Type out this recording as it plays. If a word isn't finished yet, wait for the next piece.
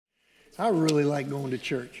I really like going to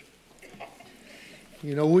church.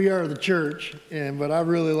 You know, we are the church, but I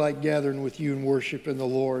really like gathering with you and worshiping the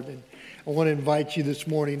Lord. And I want to invite you this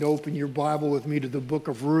morning to open your Bible with me to the book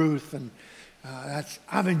of Ruth. And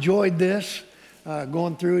I've enjoyed this,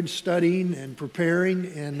 going through and studying and preparing.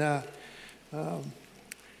 And I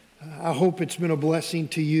hope it's been a blessing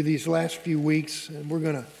to you these last few weeks. And we're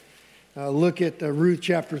going to look at Ruth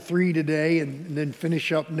chapter 3 today and then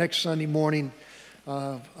finish up next Sunday morning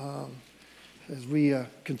as we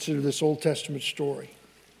consider this Old Testament story.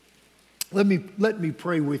 Let me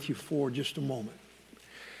pray with you for just a moment.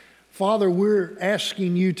 Father, we're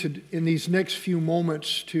asking you to, in these next few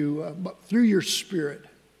moments, to through your Spirit,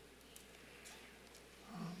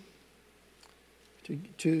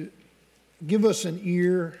 to give us an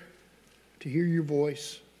ear to hear your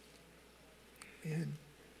voice and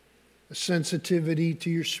a sensitivity to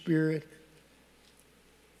your Spirit.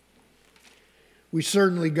 We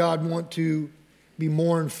certainly, God, want to be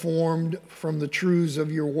more informed from the truths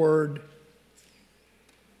of your word.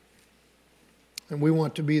 And we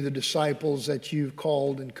want to be the disciples that you've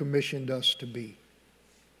called and commissioned us to be.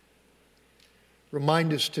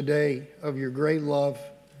 Remind us today of your great love,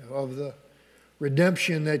 of the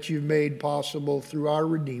redemption that you've made possible through our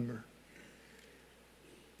Redeemer.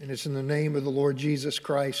 And it's in the name of the Lord Jesus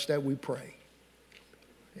Christ that we pray.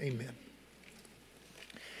 Amen.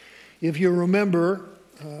 If you remember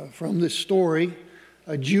from this story,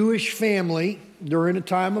 a Jewish family during a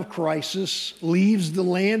time of crisis leaves the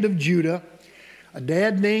land of Judah. A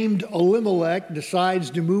dad named Elimelech decides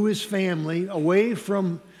to move his family away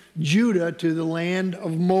from Judah to the land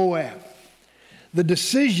of Moab. The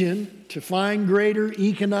decision to find greater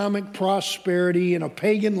economic prosperity in a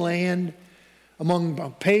pagan land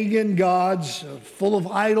among pagan gods full of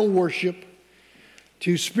idol worship,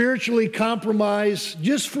 to spiritually compromise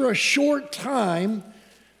just for a short time,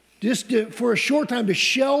 to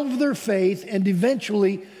shelve their faith and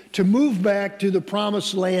eventually to move back to the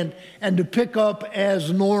promised land and to pick up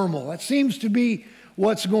as normal. That seems to be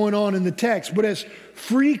what's going on in the text. But as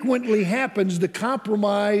frequently happens, the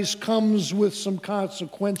compromise comes with some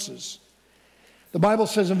consequences. The Bible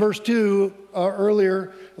says in verse 2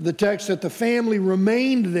 earlier of the text that the family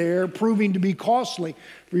remained there, proving to be costly.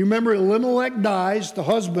 Remember, Elimelech dies, the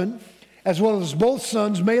husband, as well as both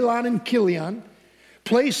sons, Mahlon and Chilion,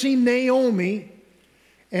 placing Naomi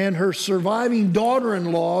and her surviving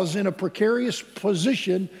daughter-in-laws in a precarious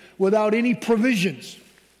position without any provisions.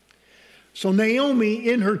 So Naomi,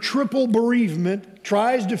 in her triple bereavement,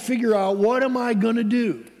 tries to figure out, what am I going to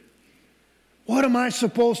do? What am I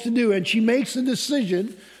supposed to do? And she makes a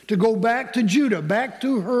decision to go back to Judah, back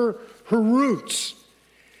to her roots.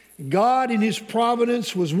 God in his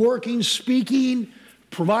providence was working, speaking,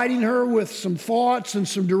 providing her with some thoughts and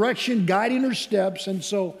some direction, guiding her steps. And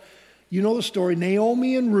so, you know the story.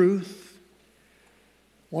 Naomi and Ruth,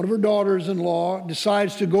 one of her daughters-in-law,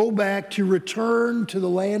 decides to go back to return to the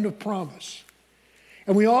land of promise.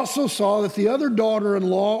 And we also saw that the other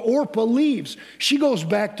daughter-in-law, Orpah, leaves. She goes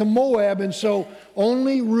back to Moab, and so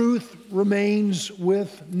only Ruth remains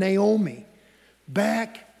with Naomi,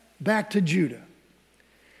 back to Judah.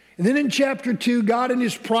 And then in chapter 2, God in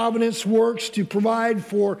his providence works to provide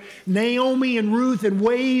for Naomi and Ruth in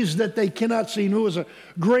ways that they cannot see. And it was a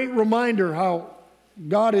great reminder how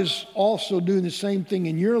God is also doing the same thing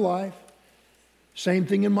in your life, same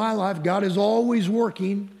thing in my life. God is always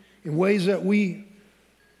working in ways that we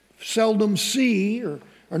seldom see or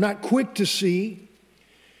are not quick to see.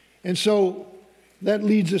 And so that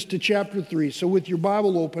leads us to chapter 3. So with your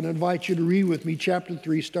Bible open, I invite you to read with me chapter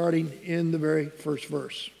 3, starting in the very first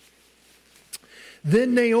verse.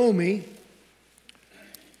 Then Naomi,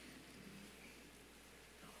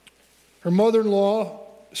 her mother-in-law,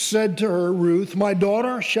 said to her, Ruth, my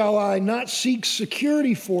daughter, shall I not seek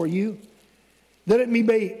security for you, that it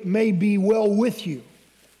may be well with you?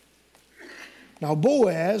 Now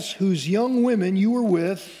Boaz, whose young women you were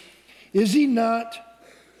with, is he not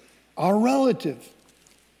our relative?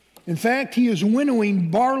 In fact, he is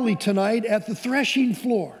winnowing barley tonight at the threshing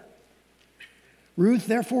floor. Ruth,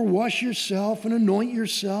 therefore, wash yourself and anoint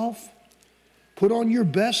yourself. Put on your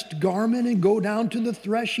best garment and go down to the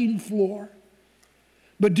threshing floor.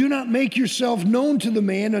 But do not make yourself known to the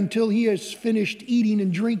man until he has finished eating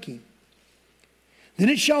and drinking. Then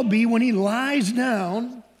it shall be when he lies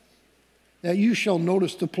down that you shall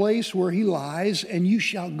notice the place where he lies, and you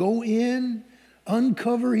shall go in,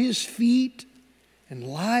 uncover his feet, and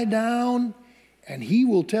lie down, and he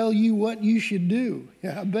will tell you what you should do.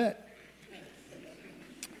 Yeah, I bet.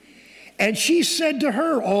 And she said to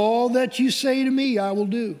her, all that you say to me, I will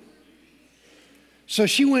do. So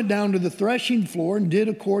she went down to the threshing floor and did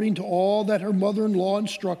according to all that her mother-in-law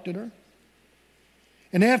instructed her.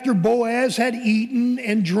 And after Boaz had eaten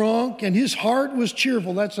and drunk, and his heart was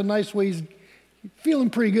cheerful, that's a nice way, he's feeling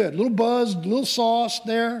pretty good, a little buzzed, a little sauced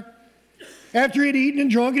there. After he had eaten and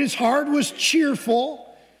drunk, and his heart was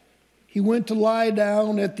cheerful, he went to lie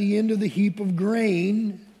down at the end of the heap of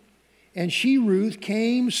grain. And she, Ruth,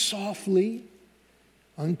 came softly,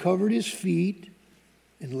 uncovered his feet,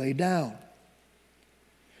 and lay down.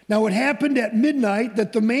 Now it happened at midnight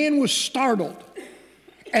that the man was startled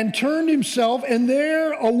and turned himself, and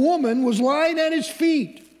there a woman was lying at his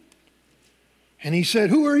feet. And he said,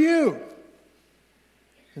 "Who are you?"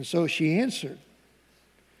 And so she answered,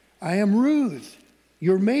 "I am Ruth,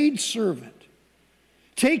 your maidservant.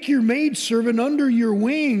 Take your maidservant under your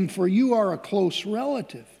wing, for you are a close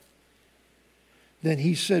relative." Then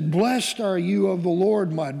he said, "Blessed are you of the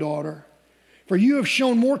Lord, my daughter, for you have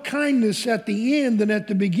shown more kindness at the end than at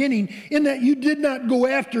the beginning, in that you did not go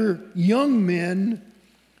after young men,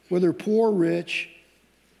 whether poor or rich.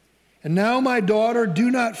 And now, my daughter, do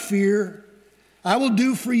not fear. I will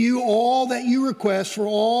do for you all that you request, for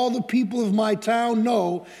all the people of my town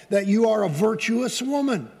know that you are a virtuous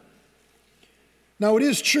woman. Now, it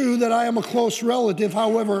is true that I am a close relative.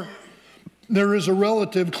 However, there is a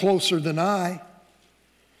relative closer than I.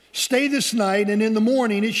 Stay this night, and in the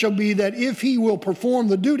morning it shall be that if he will perform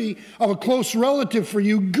the duty of a close relative for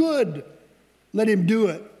you, good, let him do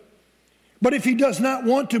it. But if he does not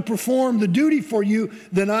want to perform the duty for you,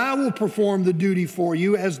 then I will perform the duty for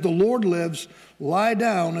you. As the Lord lives, lie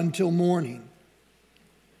down until morning."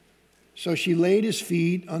 So she laid his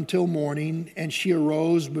feet until morning, and she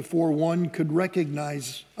arose before one could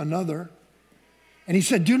recognize another. And he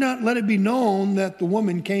said, "Do not let it be known that the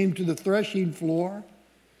woman came to the threshing floor."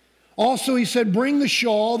 Also he said, "Bring the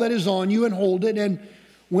shawl that is on you and hold it." And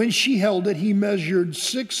when she held it, he measured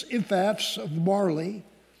 6 ephahs of barley,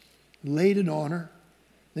 laid it on her.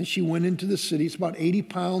 Then she went into the city. It's about 80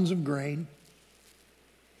 pounds of grain.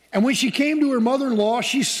 And when she came to her mother-in-law,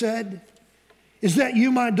 she said, "Is that you,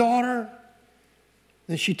 my daughter?"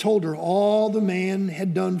 Then she told her all the man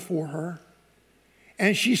had done for her.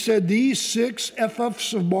 And she said, "These 6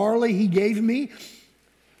 ephahs of barley he gave me,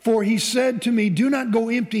 for he said to me, 'Do not go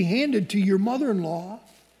empty-handed to your mother-in-law.'"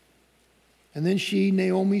 And then she,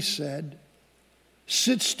 Naomi, said,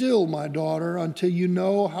 "Sit still, my daughter, until you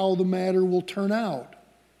know how the matter will turn out.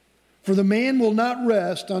 For the man will not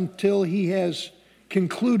rest until he has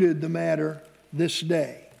concluded the matter this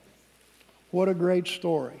day." What a great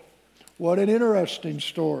story. What an interesting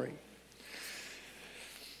story.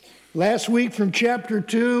 Last week from chapter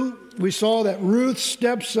 2, we saw that Ruth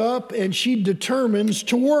steps up and she determines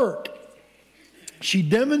to work. She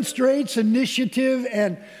demonstrates initiative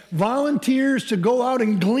and volunteers to go out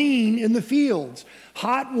and glean in the fields.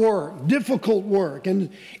 Hot work, difficult work. And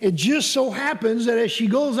it just so happens that as she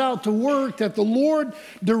goes out to work, that the Lord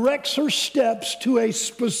directs her steps to a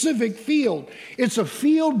specific field. It's a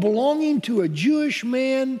field belonging to a Jewish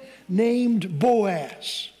man named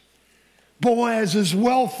Boaz. Boaz is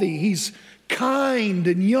wealthy. He's kind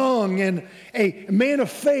and young and a man of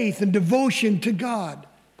faith and devotion to God.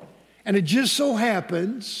 And it just so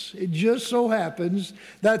happens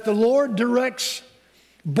that the Lord directs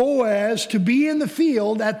Boaz to be in the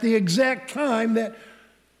field at the exact time that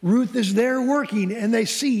Ruth is there working, and they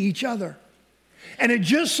see each other. And it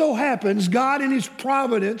just so happens God in his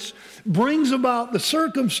providence brings about the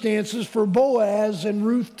circumstances for Boaz and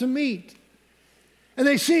Ruth to meet. And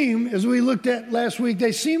they seem, as we looked at last week,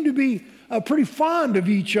 they seem to be pretty fond of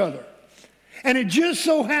each other. And it just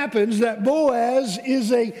so happens that Boaz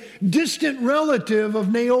is a distant relative of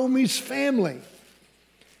Naomi's family.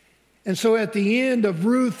 And so at the end of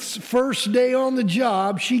Ruth's first day on the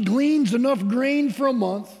job, she gleans enough grain for a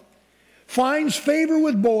month, finds favor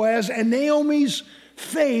with Boaz, and Naomi's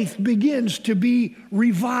faith begins to be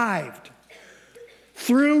revived.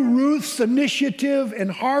 Through Ruth's initiative and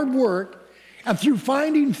hard work, and through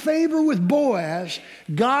finding favor with Boaz,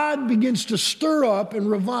 God begins to stir up and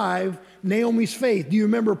revive Naomi's faith. Do you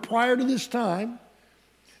remember prior to this time,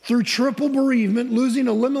 through triple bereavement, losing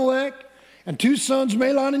Elimelech and 2 sons,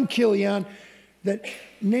 Mahlon and Chilion, that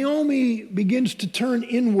Naomi begins to turn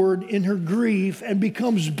inward in her grief and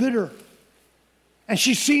becomes bitter. And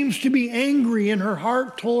she seems to be angry in her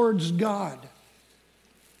heart towards God.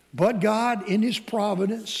 But God, in his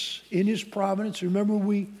providence, remember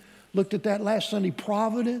we looked at that last Sunday,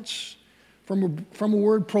 providence, from a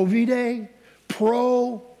word provide,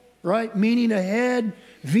 pro, right, meaning ahead,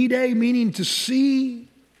 vide, meaning to see.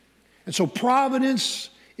 And so providence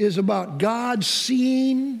is about God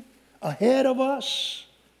seeing ahead of us.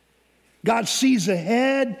 God sees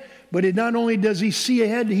ahead, but not only does he see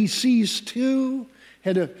ahead, he sees too.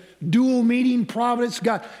 Had a dual meaning, providence,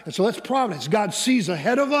 God. And so that's providence. God sees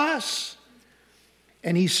ahead of us,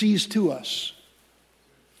 and he sees to us.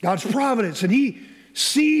 God's providence. And he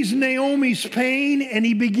sees Naomi's pain, and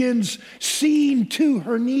he begins seeing to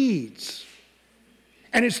her needs.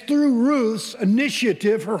 And it's through Ruth's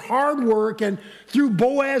initiative, her hard work, and through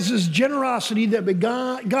Boaz's generosity that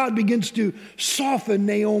God begins to soften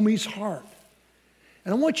Naomi's heart.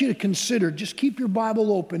 And I want you to consider, just keep your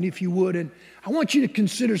Bible open if you would, and I want you to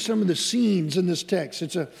consider some of the scenes in this text.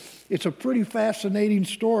 It's a pretty fascinating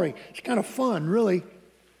story. It's kind of fun, really.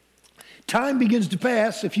 Time begins to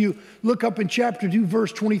pass. If you look up in chapter 2,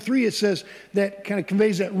 verse 23, it says that kind of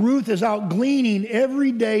conveys that Ruth is out gleaning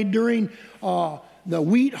every day during the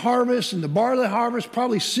wheat harvest and the barley harvest,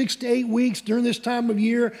 probably 6 to 8 weeks during this time of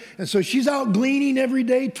year. And so she's out gleaning every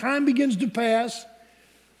day. Time begins to pass.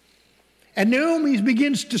 And Naomi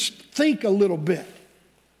begins to think a little bit.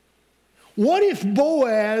 What if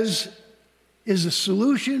Boaz is the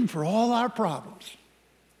solution for all our problems?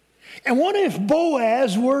 And what if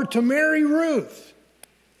Boaz were to marry Ruth?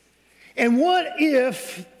 And what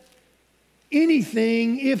if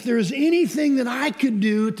there's anything that I could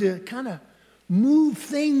do to kind of move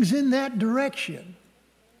things in that direction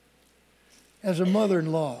as a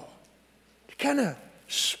mother-in-law, to kind of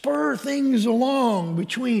spur things along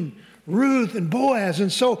between Ruth and Boaz? And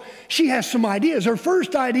so she has some ideas. Her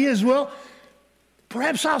first idea is, well,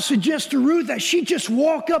 perhaps I'll suggest to Ruth that she just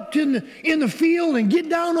walk up in the field and get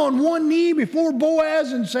down on one knee before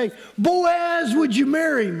Boaz and say, Boaz, would you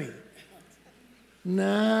marry me?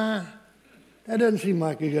 Nah, that doesn't seem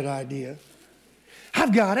like a good idea.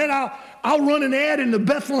 I've got it. I'll run an ad in the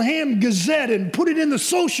Bethlehem Gazette and put it in the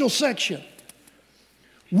social section.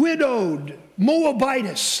 Widowed,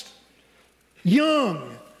 Moabitess,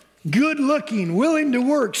 young, good-looking, willing to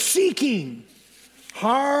work, seeking,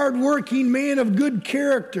 hard-working man of good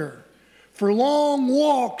character for long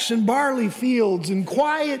walks in barley fields and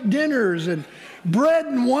quiet dinners and bread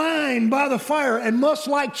and wine by the fire and must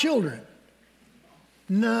like children.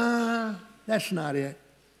 Nah, that's not it.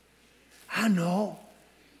 I know.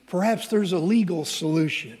 Perhaps there's a legal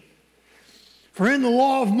solution. For in the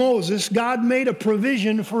law of Moses, God made a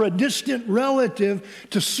provision for a distant relative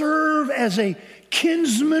to serve as a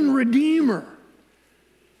kinsman redeemer,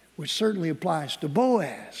 which certainly applies to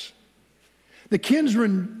Boaz. The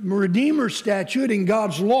kinsman redeemer statute in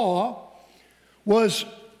God's law was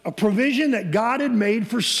a provision that God had made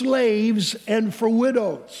for slaves and for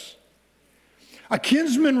widows. A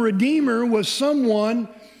kinsman redeemer was someone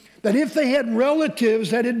that if they had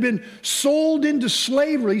relatives that had been sold into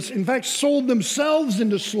slavery, in fact, sold themselves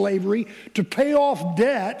into slavery to pay off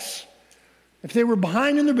debts, if they were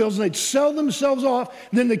behind in their bills and they'd sell themselves off,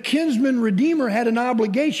 then the kinsman redeemer had an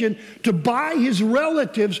obligation to buy his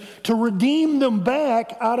relatives to redeem them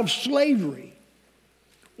back out of slavery.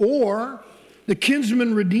 Or the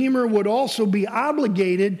kinsman redeemer would also be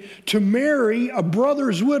obligated to marry a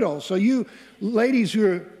brother's widow. So you ladies who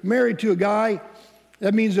are married to a guy,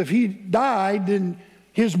 that means if he died, then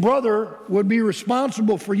his brother would be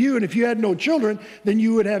responsible for you. And if you had no children, then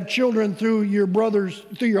you would have children through your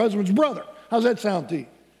husband's brother. How's that sound to you?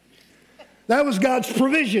 That was God's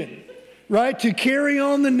provision, right? To carry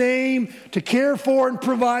on the name, to care for and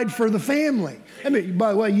provide for the family. I mean,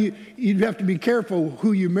 by the way, you'd have to be careful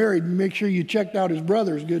who you married and make sure you checked out his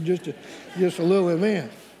brothers good, just a little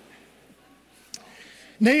advance.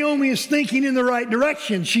 Naomi is thinking in the right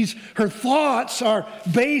direction. Her thoughts are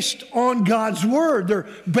based on God's word. They're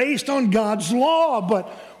based on God's law. But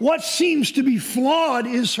what seems to be flawed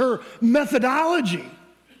is her methodology.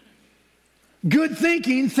 Good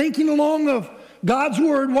thinking along of God's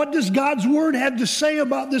word. What does God's word have to say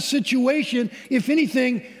about this situation, if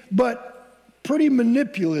anything, but pretty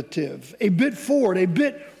manipulative, a bit forward, a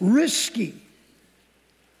bit risky?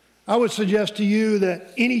 I would suggest to you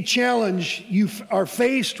that any challenge you are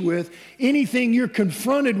faced with, anything you're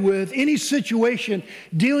confronted with, any situation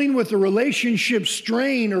dealing with a relationship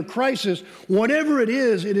strain or crisis, whatever it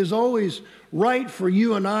is always right for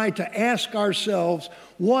you and I to ask ourselves,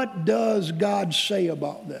 what does God say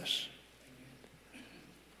about this?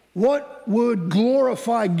 What would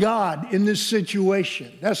glorify God in this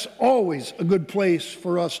situation? That's always a good place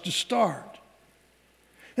for us to start.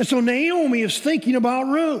 And so Naomi is thinking about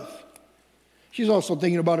Ruth. She's also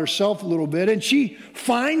thinking about herself a little bit, and she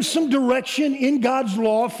finds some direction in God's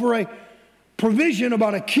law for a provision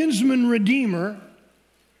about a kinsman redeemer.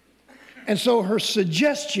 And so her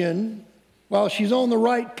suggestion, while she's on the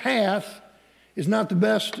right path, is not the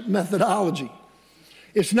best methodology.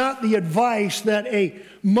 It's not the advice that a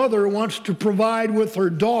mother wants to provide with her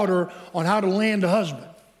daughter on how to land a husband.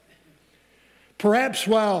 Perhaps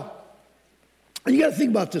while, and you got to think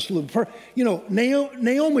about this a little.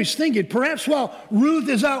 Naomi's thinking, perhaps while Ruth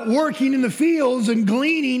is out working in the fields and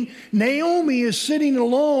gleaning, Naomi is sitting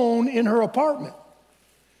alone in her apartment.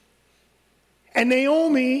 And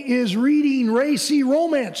Naomi is reading racy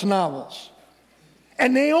romance novels.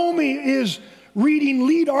 And Naomi is reading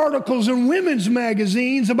lead articles in women's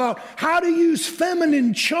magazines about how to use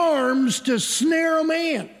feminine charms to snare a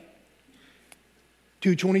man.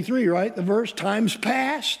 2:23, right? The verse, time's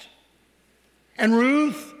passed. And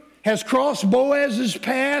Ruth has crossed Boaz's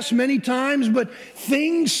path many times, but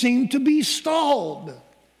things seem to be stalled.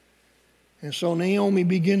 And so Naomi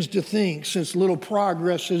begins to think, since little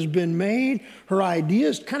progress has been made, her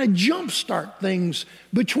ideas kind of jumpstart things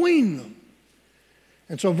between them.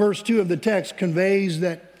 And so verse 2 of the text conveys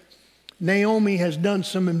that Naomi has done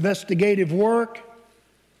some investigative work.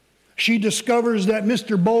 She discovers that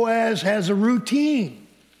Mr. Boaz has a routine.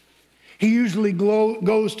 He usually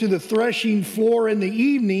goes to the threshing floor in the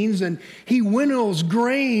evenings, and he winnows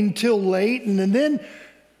grain till late, and then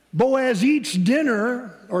Boaz eats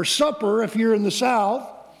dinner or supper if you're in the South.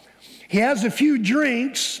 He has a few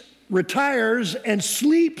drinks, retires, and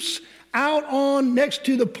sleeps out on next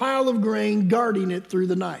to the pile of grain, guarding it through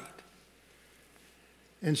the night.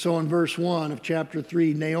 And so in verse 1 of chapter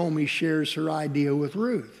 3, Naomi shares her idea with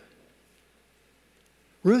Ruth.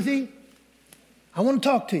 Ruthie, I want to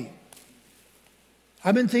talk to you.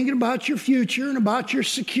 I've been thinking about your future and about your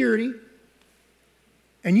security.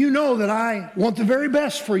 And you know that I want the very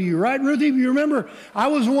best for you, right, Ruthie? You remember, I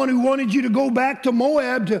was the one who wanted you to go back to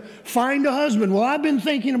Moab to find a husband. Well, I've been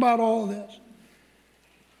thinking about all of this.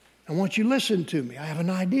 I want you to listen to me. I have an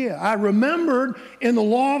idea. I remembered in the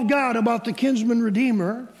law of God about the kinsman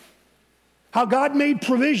redeemer, how God made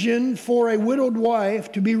provision for a widowed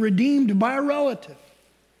wife to be redeemed by a relative.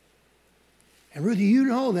 And Ruthie, you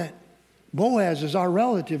know that Boaz is our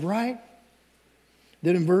relative, right?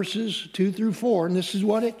 Then in verses 2 through 4, and this is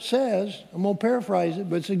what it says. I'm going to paraphrase it,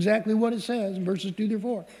 but it's exactly what it says in verses 2 through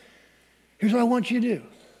 4. Here's what I want you to do.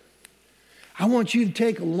 I want you to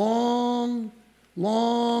take a long,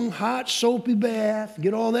 hot, soapy bath,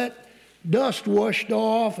 get all that dust washed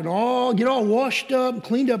off, and get all washed up,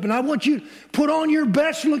 cleaned up, and I want you to put on your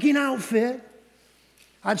best-looking outfit.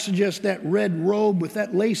 I'd suggest that red robe with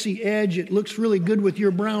that lacy edge. It looks really good with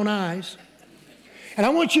your brown eyes. And I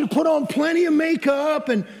want you to put on plenty of makeup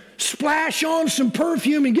and splash on some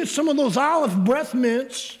perfume and get some of those olive breath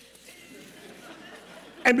mints.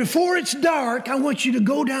 And before it's dark, I want you to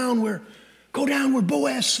go down where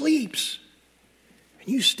Boaz sleeps. And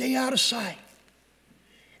you stay out of sight.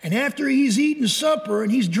 And after he's eaten supper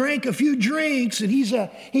and he's drank a few drinks and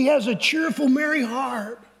he has a cheerful, merry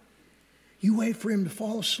heart, you wait for him to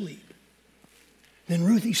fall asleep. Then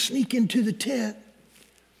Ruthie sneak into the tent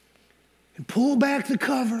and pull back the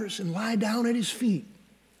covers and lie down at his feet.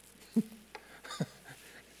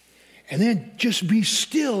 And then just be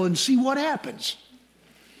still and see what happens.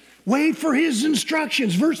 Wait for his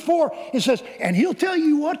instructions. Verse 4, it says, and he'll tell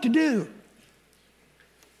you what to do.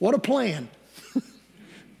 What a plan.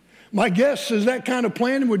 My guess is that kind of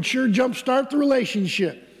plan would sure jumpstart the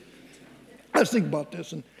relationship. Let's think about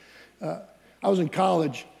this. And I was in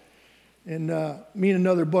college, and me and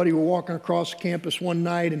another buddy were walking across campus one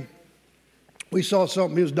night, and we saw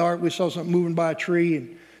something. It was dark. We saw something moving by a tree,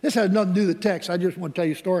 and this has nothing to do with the text. I just want to tell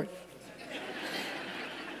you a story.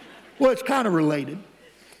 Well, it's kind of related.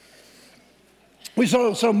 We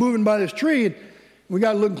saw something moving by this tree, and we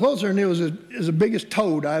got looking closer, and it was the biggest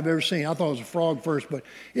toad I've ever seen. I thought it was a frog first, but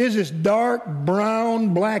it was this dark,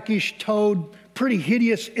 brown, blackish toad, pretty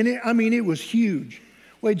hideous, and it was huge.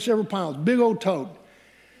 Weighed several pounds, big old toad.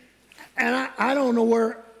 And I don't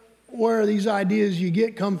know where these ideas you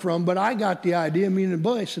get come from, but I got the idea. Me and the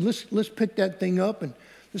buddy said, let's pick that thing up and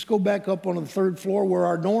let's go back up on the third floor where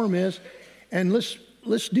our dorm is, and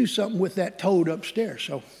let's do something with that toad upstairs.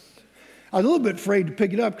 So I was a little bit afraid to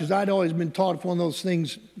pick it up because I'd always been taught if one of those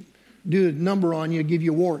things do a number on you, give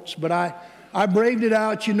you warts. But I braved it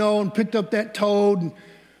out, and picked up that toad and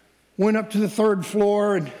went up to the third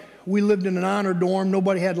floor, and we lived in an honor dorm.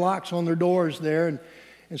 Nobody had locks on their doors there.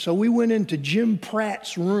 And so we went into Jim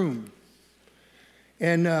Pratt's room.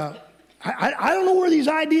 And I don't know where these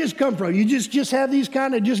ideas come from. You just have these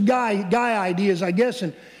kind of just guy ideas, I guess.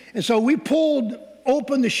 And so we pulled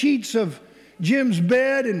open the sheets of Jim's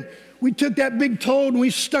bed, and we took that big toad and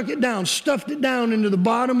we stuffed it down into the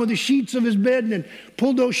bottom of the sheets of his bed, and then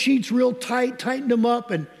pulled those sheets real tight, tightened them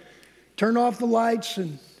up, and turned off the lights,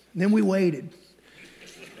 and then we waited.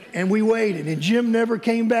 And we waited, and Jim never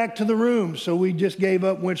came back to the room, so we just gave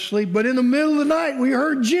up and went to sleep. But in the middle of the night, we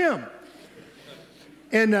heard Jim.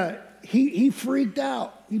 And he freaked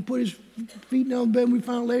out. He put his feet down the bed, and we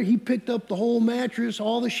found later he picked up the whole mattress,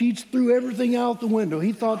 all the sheets, threw everything out the window.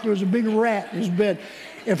 He thought there was a big rat in his bed.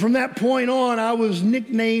 And from that point on, I was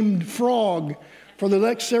nicknamed Frog for the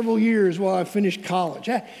next several years while I finished college.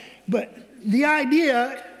 But the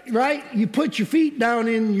idea, right, you put your feet down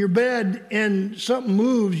in your bed and something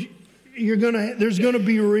moves, there's going to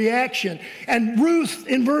be a reaction. And Ruth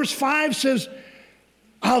in verse 5 says,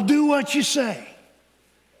 I'll do what you say.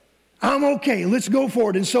 I'm okay. Let's go for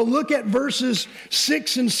it. And so look at verses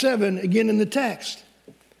 6 and 7 again in the text.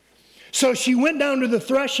 So she went down to the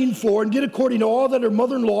threshing floor and did according to all that her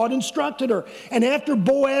mother-in-law had instructed her. And after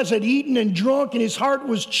Boaz had eaten and drunk and his heart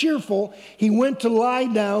was cheerful, he went to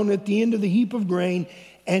lie down at the end of the heap of grain.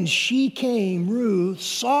 And she came, Ruth,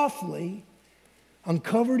 softly,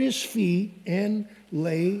 uncovered his feet and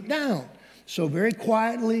lay down. So very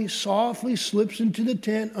quietly, softly slips into the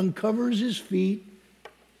tent, uncovers his feet,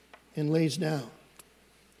 and lays down.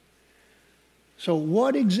 So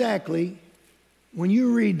what exactly, when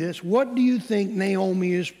you read this, what do you think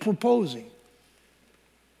Naomi is proposing?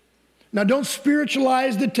 Now don't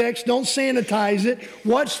spiritualize the text, don't sanitize it.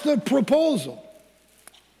 What's the proposal?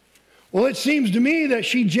 Well, it seems to me that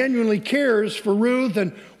she genuinely cares for Ruth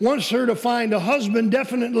and wants her to find a husband,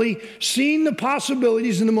 definitely seeing the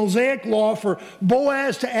possibilities in the Mosaic law for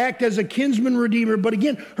Boaz to act as a kinsman redeemer. But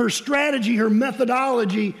again, her strategy, her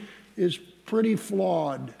methodology is pretty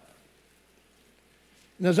flawed.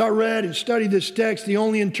 And as I read and studied this text, the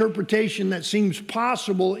only interpretation that seems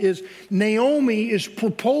possible is Naomi is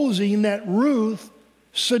proposing that Ruth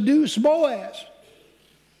seduce Boaz.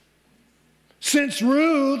 Since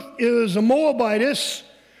Ruth is a Moabitess,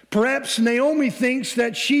 perhaps Naomi thinks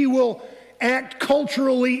that she will act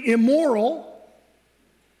culturally immoral.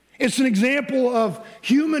 It's an example of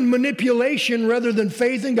human manipulation rather than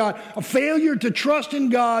faith in God, a failure to trust in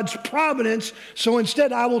God's providence. So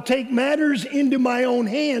instead, I will take matters into my own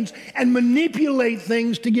hands and manipulate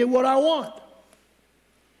things to get what I want.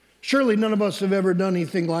 Surely none of us have ever done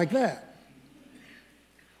anything like that.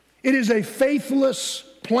 It is a faithless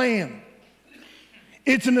plan.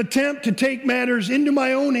 It's an attempt to take matters into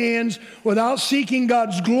my own hands without seeking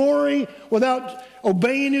God's glory, without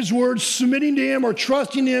obeying His word, submitting to Him or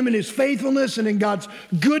trusting Him in His faithfulness and in God's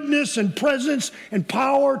goodness and presence and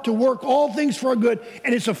power to work all things for our good.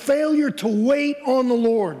 And it's a failure to wait on the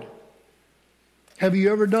Lord. Have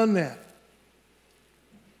you ever done that?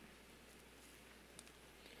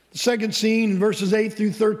 The second scene in verses 8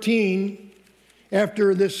 through 13,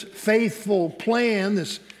 after this faithful plan,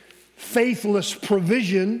 this faithless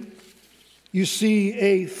provision, you see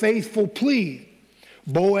a faithful plea.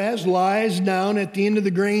 Boaz lies down at the end of the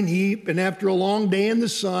grain heap, and after a long day in the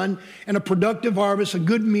sun and a productive harvest, a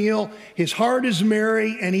good meal, his heart is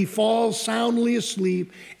merry, and he falls soundly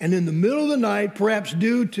asleep. And in the middle of the night, perhaps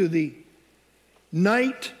due to the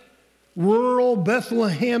night rural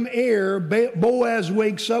Bethlehem air, Boaz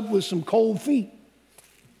wakes up with some cold feet.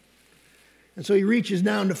 And so he reaches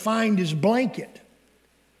down to find his blanket.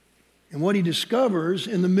 And what he discovers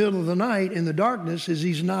in the middle of the night in the darkness is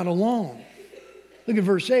he's not alone. Look at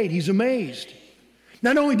verse 8. He's amazed.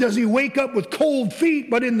 Not only does he wake up with cold feet,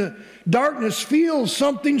 but in the darkness feels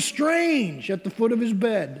something strange at the foot of his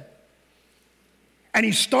bed. And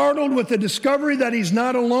he's startled with the discovery that he's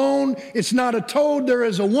not alone. It's not a toad. There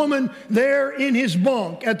is a woman there in his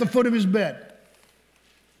bunk at the foot of his bed.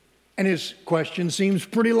 And his question seems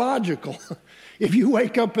pretty logical. If you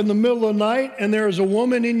wake up in the middle of the night and there is a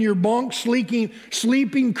woman in your bunk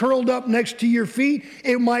sleeping curled up next to your feet,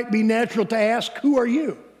 it might be natural to ask, who are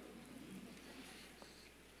you?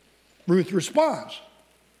 Ruth responds,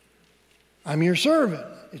 I'm your servant.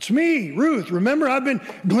 It's me, Ruth. Remember, I've been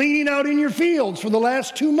gleaning out in your fields for the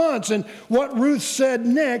last 2 months. And what Ruth said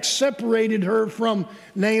next separated her from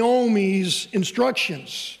Naomi's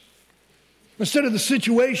instructions. Instead of the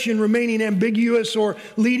situation remaining ambiguous or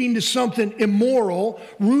leading to something immoral,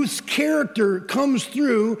 Ruth's character comes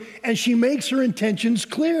through and she makes her intentions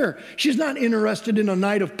clear. She's not interested in a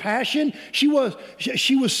night of passion. She was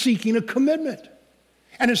seeking a commitment.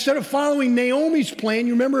 And instead of following Naomi's plan,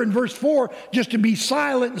 you remember in verse 4, just to be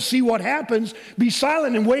silent and see what happens, be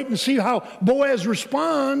silent and wait and see how Boaz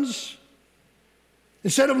responds.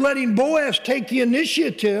 Instead of letting Boaz take the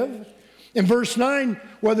initiative, in verse 9,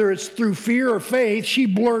 whether it's through fear or faith, she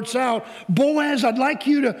blurts out, Boaz, I'd like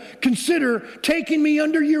you to consider taking me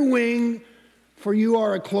under your wing, for you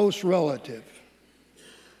are a close relative.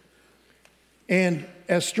 And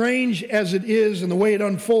as strange as it is and the way it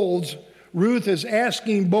unfolds, Ruth is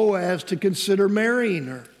asking Boaz to consider marrying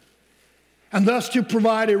her, and thus to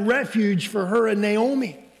provide a refuge for her and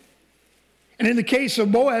Naomi. And in the case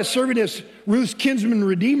of Boaz serving as Ruth's kinsman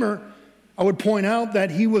redeemer, I would point out that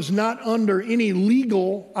he was not under any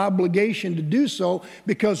legal obligation to do so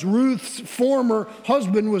because Ruth's former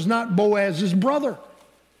husband was not Boaz's brother.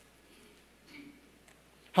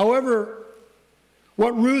 However,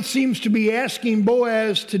 what Ruth seems to be asking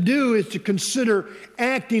Boaz to do is to consider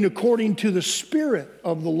acting according to the spirit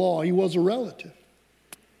of the law. He was a relative.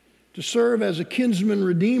 To serve as a kinsman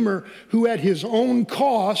redeemer who at his own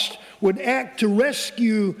cost would act to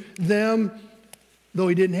rescue them, though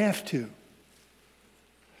he didn't have to.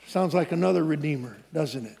 Sounds like another redeemer,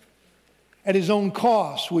 doesn't it? At his own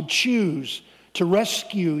cost would choose to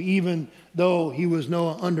rescue even though he was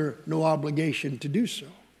under no obligation to do so.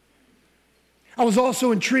 I was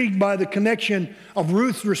also intrigued by the connection of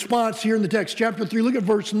Ruth's response here in the text, chapter 3. Look at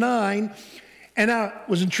verse 9. And I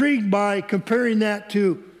was intrigued by comparing that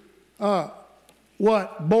to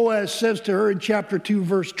what Boaz says to her in chapter 2,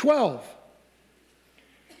 verse 12.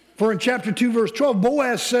 For in chapter 2, verse 12,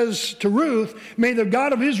 Boaz says to Ruth, "May the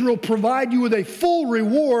God of Israel provide you with a full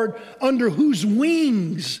reward under whose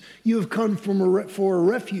wings you have come for a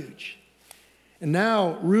refuge." And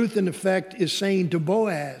now Ruth, in effect, is saying to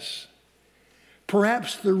Boaz,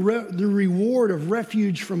 perhaps the reward of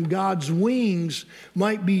refuge from God's wings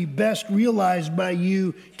might be best realized by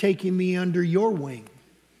you taking me under your wing.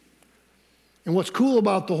 And what's cool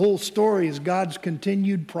about the whole story is God's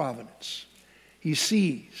continued providence. He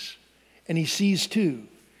sees, and he sees too,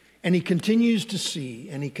 and he continues to see,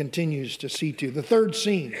 and he continues to see too. The third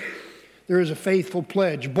scene, there is a faithful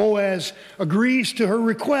pledge. Boaz agrees to her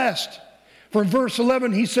request. For in verse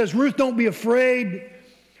 11, he says, "Ruth, don't be afraid.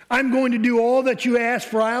 I'm going to do all that you ask,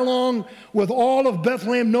 for I, along with all of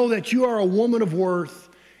Bethlehem, know that you are a woman of worth,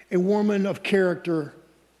 a woman of character."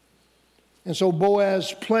 And so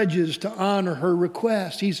Boaz pledges to honor her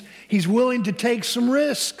request. He's willing to take some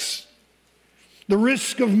risks. The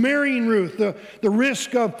risk of marrying Ruth, the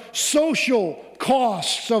risk of social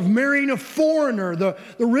costs of marrying a foreigner, the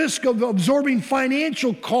risk of absorbing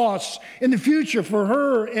financial costs in the future for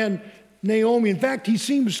her and Naomi. In fact, he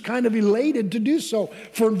seems kind of elated to do so.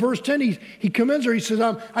 For in verse 10, he commends her. He says,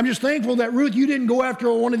 I'm just thankful that, Ruth, you didn't go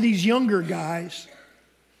after one of these younger guys.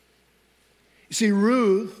 You see,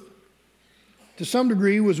 Ruth, to some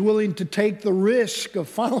degree, was willing to take the risk of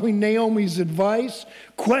following Naomi's advice,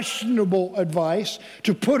 questionable advice,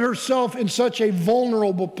 to put herself in such a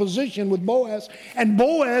vulnerable position with Boaz. And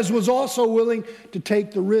Boaz was also willing to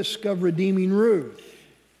take the risk of redeeming Ruth.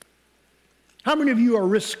 How many of you are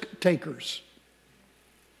risk takers?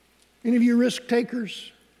 Any of you risk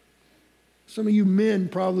takers? Some of you men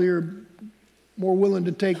probably are more willing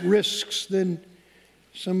to take risks than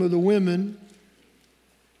some of the women.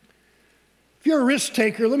 If you're a risk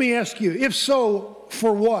taker, let me ask you, if so,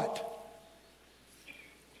 for what?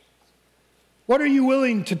 What are you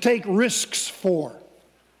willing to take risks for?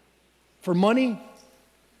 For money?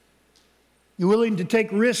 You willing to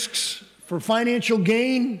take risks for financial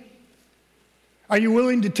gain? Are you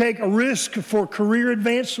willing to take a risk for career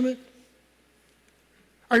advancement?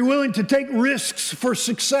 Are you willing to take risks for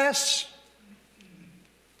success? I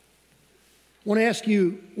want to ask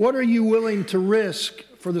you, what are you willing to risk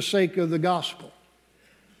for the sake of the gospel?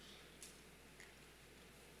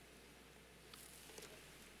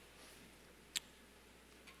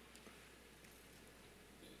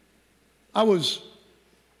 I'm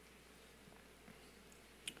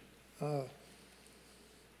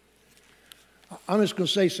just going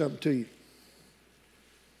to say something to you.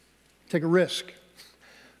 Take a risk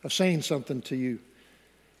of saying something to you,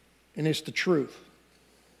 and it's the truth.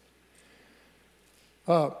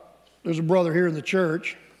 There's a brother here in the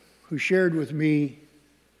church who shared with me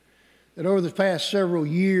that over the past several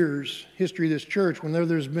years, history of this church, whenever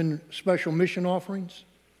there's been special mission offerings,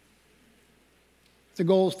 if the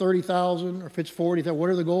goal is 30,000 or if it's 40,000,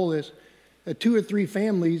 whatever the goal is, that 2 or 3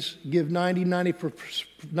 families give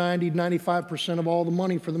 95% of all the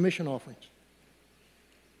money for the mission offerings.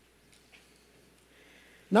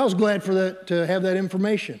 And I was glad for that, to have that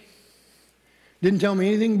information. Didn't tell me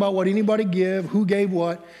anything about what anybody gave, who gave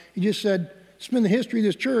what. He just said, it's been the history of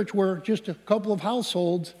this church where just a couple of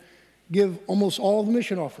households give almost all the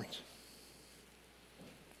mission offerings.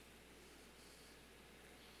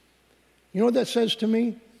 You know what that says to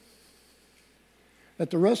me? That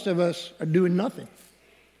the rest of us are doing nothing.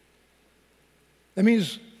 That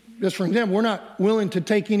means, just for example, we're not willing to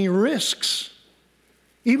take any risks,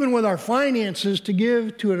 even with our finances, to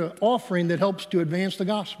give to an offering that helps to advance the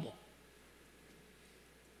gospel.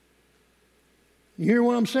 You hear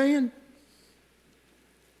what I'm saying?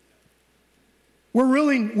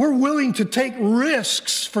 We're willing to take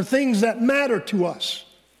risks for things that matter to us.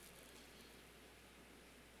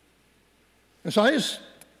 And so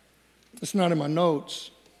it's not in my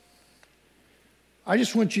notes. I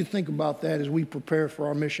just want you to think about that as we prepare for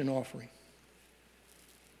our mission offering.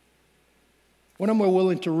 What am I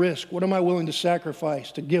willing to risk? What am I willing to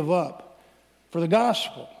sacrifice, to give up for the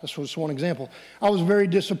gospel? That's just one example. I was very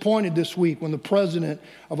disappointed this week when the president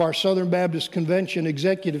of our Southern Baptist Convention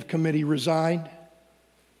Executive Committee resigned.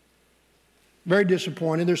 Very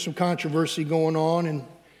disappointed. There's some controversy going on, and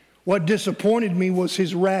what disappointed me was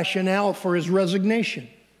his rationale for his resignation.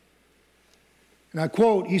 And I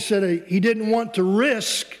quote, he said he didn't want to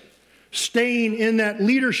risk staying in that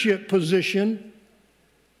leadership position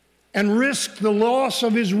and risk the loss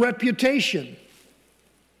of his reputation.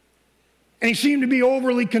 And he seemed to be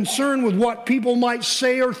overly concerned with what people might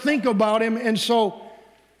say or think about him. And so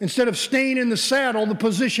instead of staying in the saddle, the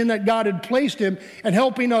position that God had placed him, and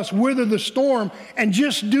helping us weather the storm and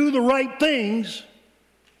just do the right things,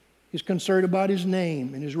 he's concerned about his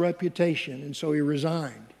name and his reputation. And so he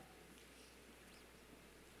resigned.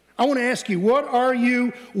 I want to ask you, what are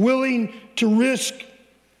you willing to risk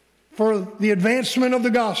for the advancement of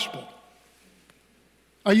the gospel?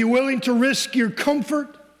 Are you willing to risk your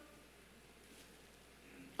comfort?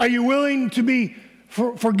 Are you willing to be,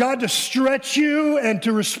 for God to stretch you and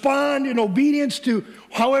to respond in obedience to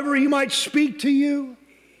however He might speak to you?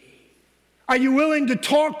 Are you willing to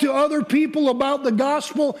talk to other people about the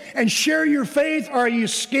gospel and share your faith? Or are you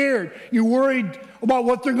scared? You're worried about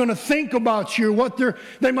what they're going to think about you,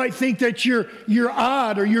 they might think that you're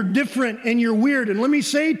odd or you're different and you're weird. And let me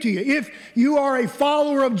say to you, if you are a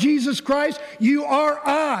follower of Jesus Christ, you are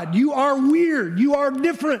odd, you are weird, you are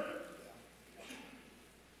different.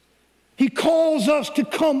 He calls us to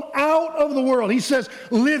come out of the world. He says,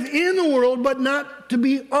 live in the world, but not to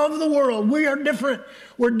be of the world. We are different.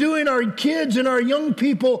 We're doing our kids and our young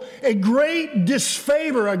people a great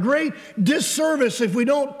disfavor, a great disservice if we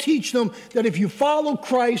don't teach them that if you follow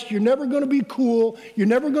Christ, you're never going to be cool, you're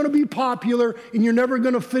never going to be popular, and you're never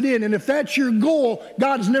going to fit in. And if that's your goal,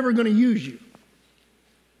 God's never going to use you.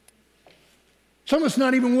 Some of us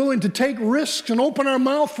not even willing to take risks and open our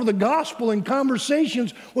mouth for the gospel in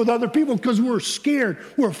conversations with other people because we're scared.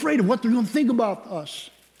 We're afraid of what they're going to think about us.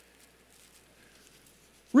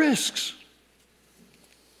 Risks.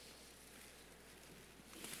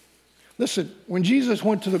 Listen, when Jesus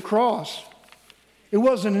went to the cross, it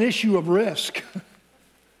wasn't an issue of risk.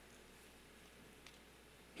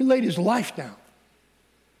 He laid his life down.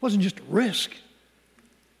 It wasn't just a risk.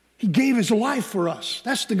 He gave his life for us.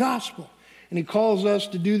 That's the gospel. And he calls us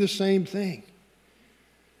to do the same thing.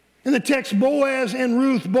 In the text, Boaz and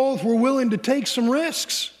Ruth both were willing to take some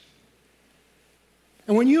risks.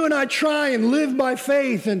 And when you and I try and live by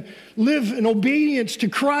faith and live in obedience to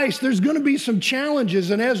Christ, there's going to be some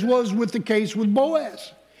challenges, and as was with the case with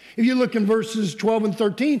Boaz. If you look in verses 12 and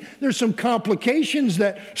 13, there's some complications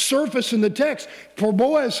that surface in the text. For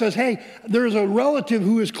Boaz says, hey, there's a relative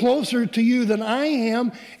who is closer to you than I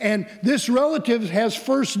am, and this relative has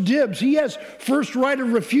first dibs. He has first right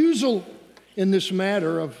of refusal in this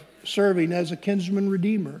matter of serving as a kinsman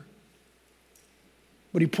redeemer.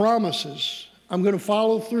 But he promises, I'm going to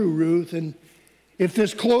follow through, Ruth, and if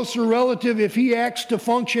this closer relative, if he acts to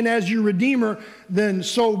function as your redeemer, then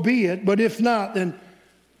so be it. But if not, then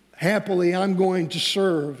happily, I'm going to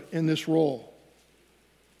serve in this role.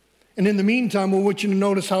 And in the meantime, I want you to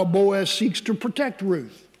notice how Boaz seeks to protect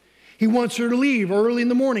Ruth. He wants her to leave early in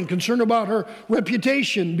the morning, concerned about her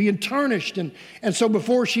reputation being tarnished. And so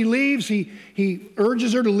before she leaves, he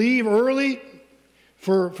urges her to leave early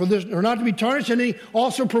for this, or not to be tarnished. And he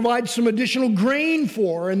also provides some additional grain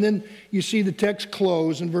for her. And then you see the text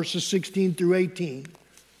close in verses 16 through 18.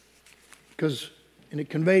 And it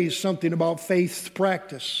conveys something about faith's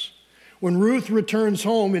practice. When Ruth returns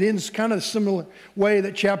home, it ends kind of a similar way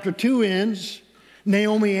that chapter 2 ends.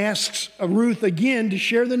 Naomi asks Ruth again to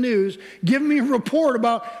share the news. Give me a report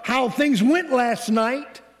about how things went last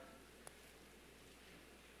night.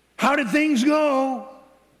 How did things go?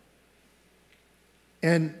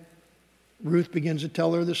 And Ruth begins to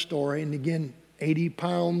tell her the story. And again, 80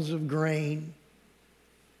 pounds of grain.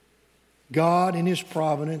 God in his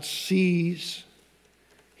providence sees.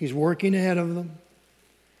 He's working ahead of them.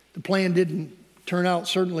 The plan didn't turn out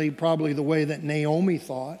certainly probably the way that Naomi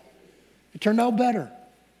thought. It turned out better.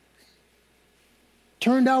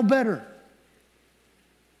 Turned out better.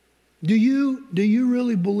 Do you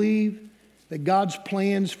really believe that God's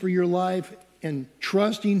plans for your life and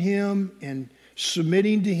trusting him and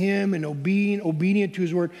submitting to him and being obedient to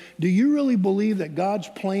his word, do you really believe that God's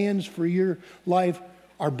plans for your life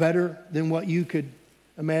are better than what you could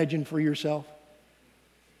imagine for yourself?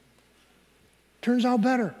 Turns out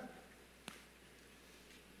better.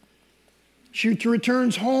 She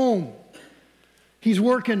returns home. He's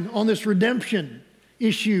working on this redemption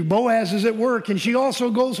issue. Boaz is at work, and she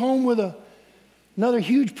also goes home with another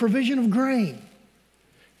huge provision of grain.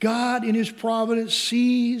 God in his providence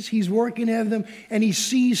sees, he's working at them, and he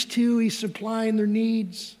sees too, he's supplying their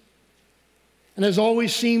needs. And as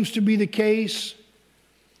always seems to be the case,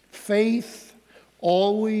 faith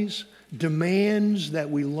always demands that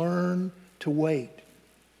we learn to wait.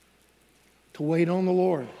 To wait on the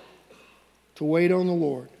Lord. To wait on the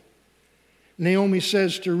Lord. Naomi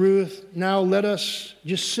says to Ruth, now let us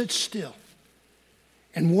just sit still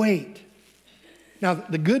and wait. Now,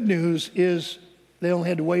 the good news is they only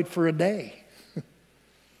had to wait for a day.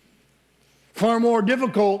 Far more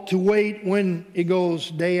difficult to wait when it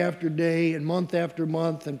goes day after day and month after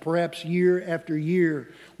month and perhaps year after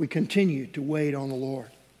year. We continue to wait on the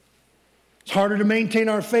Lord. It's harder to maintain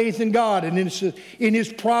our faith in God and in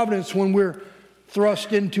his providence when we're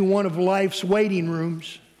thrust into one of life's waiting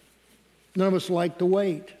rooms. None of us like to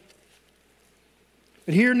wait.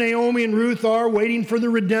 But here Naomi and Ruth are waiting for the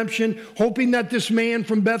redemption, hoping that this man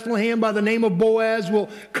from Bethlehem by the name of Boaz will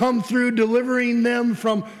come through, delivering them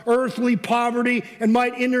from earthly poverty and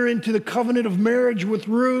might enter into the covenant of marriage with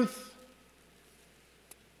Ruth.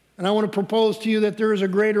 And I want to propose to you that there is a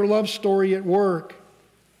greater love story at work.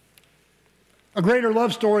 A greater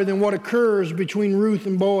love story than what occurs between Ruth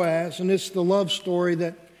and Boaz, and it's the love story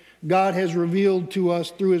that God has revealed to us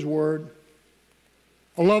through his word.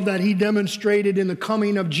 A love that he demonstrated in the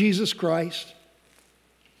coming of Jesus Christ.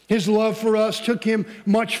 His love for us took him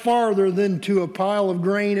much farther than to a pile of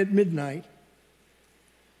grain at midnight.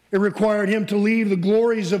 It required him to leave the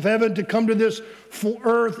glories of heaven to come to this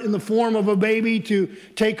earth in the form of a baby, to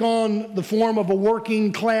take on the form of a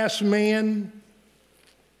working class man.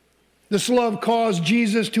 This love caused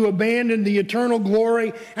Jesus to abandon the eternal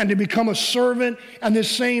glory and to become a servant, and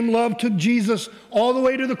this same love took Jesus all the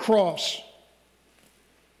way to the cross.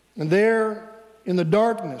 And there, in the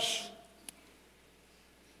darkness,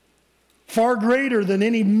 far greater than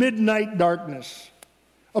any midnight darkness,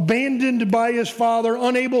 abandoned by his Father,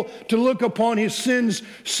 unable to look upon his son's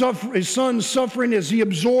suffering as he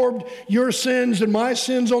absorbed your sins and my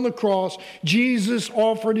sins on the cross, Jesus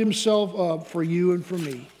offered himself up for you and for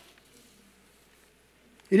me.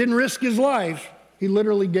 He didn't risk his life. He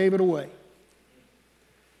literally gave it away.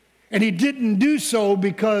 And he didn't do so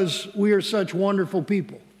because we are such wonderful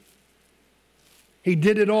people. He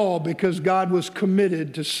did it all because God was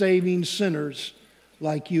committed to saving sinners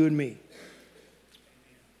like you and me.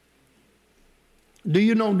 Do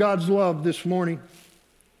you know God's love this morning?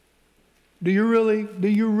 Do you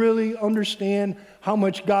really understand how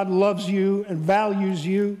much God loves you and values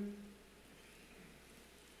you?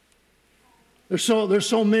 There's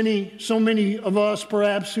so many of us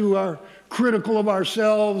perhaps who are critical of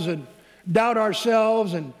ourselves and doubt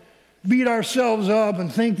ourselves and beat ourselves up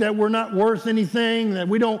and think that we're not worth anything, that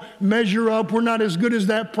we don't measure up, we're not as good as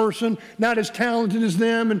that person, not as talented as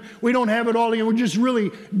them, and we don't have it all together. We're just really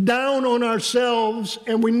down on ourselves,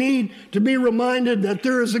 and we need to be reminded that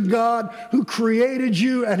there is a God who created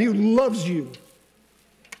you and who loves you.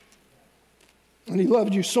 And he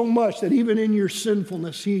loved you so much that even in your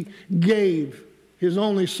sinfulness, he gave his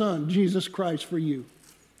only Son, Jesus Christ, for you.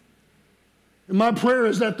 And my prayer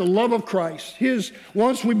is that the love of Christ,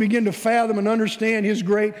 once we begin to fathom and understand his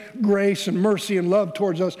great grace and mercy and love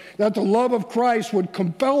towards us, that the love of Christ would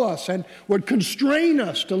compel us and would constrain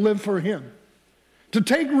us to live for him, to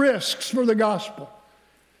take risks for the gospel,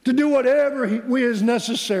 to do whatever is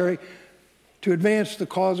necessary to advance the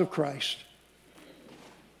cause of Christ,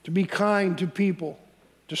 to be kind to people,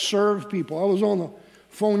 to serve people. I was on the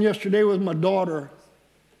phone yesterday with my daughter.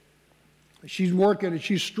 She's working and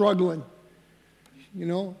she's struggling. You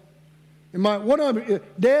know,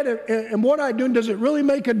 Dad, and what I'm doing, does it really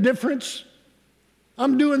make a difference?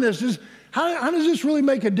 I'm doing this. How does this really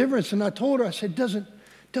make a difference? And I told her, I said, doesn't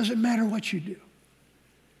matter what you do.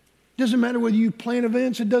 It doesn't matter whether you plan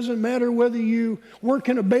events. It doesn't matter whether you work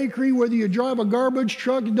in a bakery, whether you drive a garbage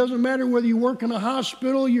truck. It doesn't matter whether you work in a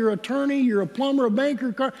hospital, you're an attorney, you're a plumber, a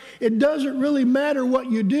banker. It doesn't really matter what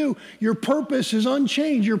you do. Your purpose is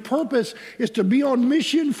unchanged. Your purpose is to be on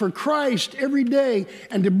mission for Christ every day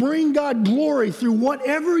and to bring God glory through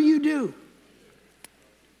whatever you do.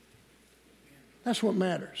 That's what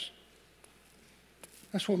matters.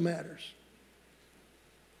 That's what matters.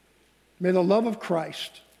 May the love of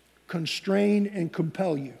Christ constrain and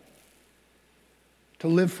compel you to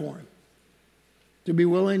live for him, to be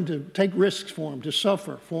willing to take risks for him, to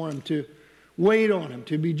suffer for him, to wait on Him,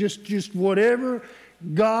 to be just whatever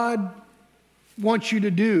God wants you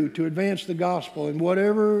to do to advance the gospel, and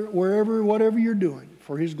whatever you're doing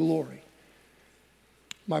for His glory.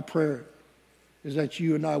 My prayer is that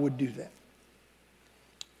you and I would do that.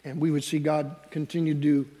 And we would see God continue to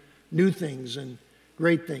do new things and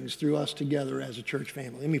great things through us together as a church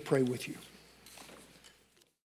family. Let me pray with you.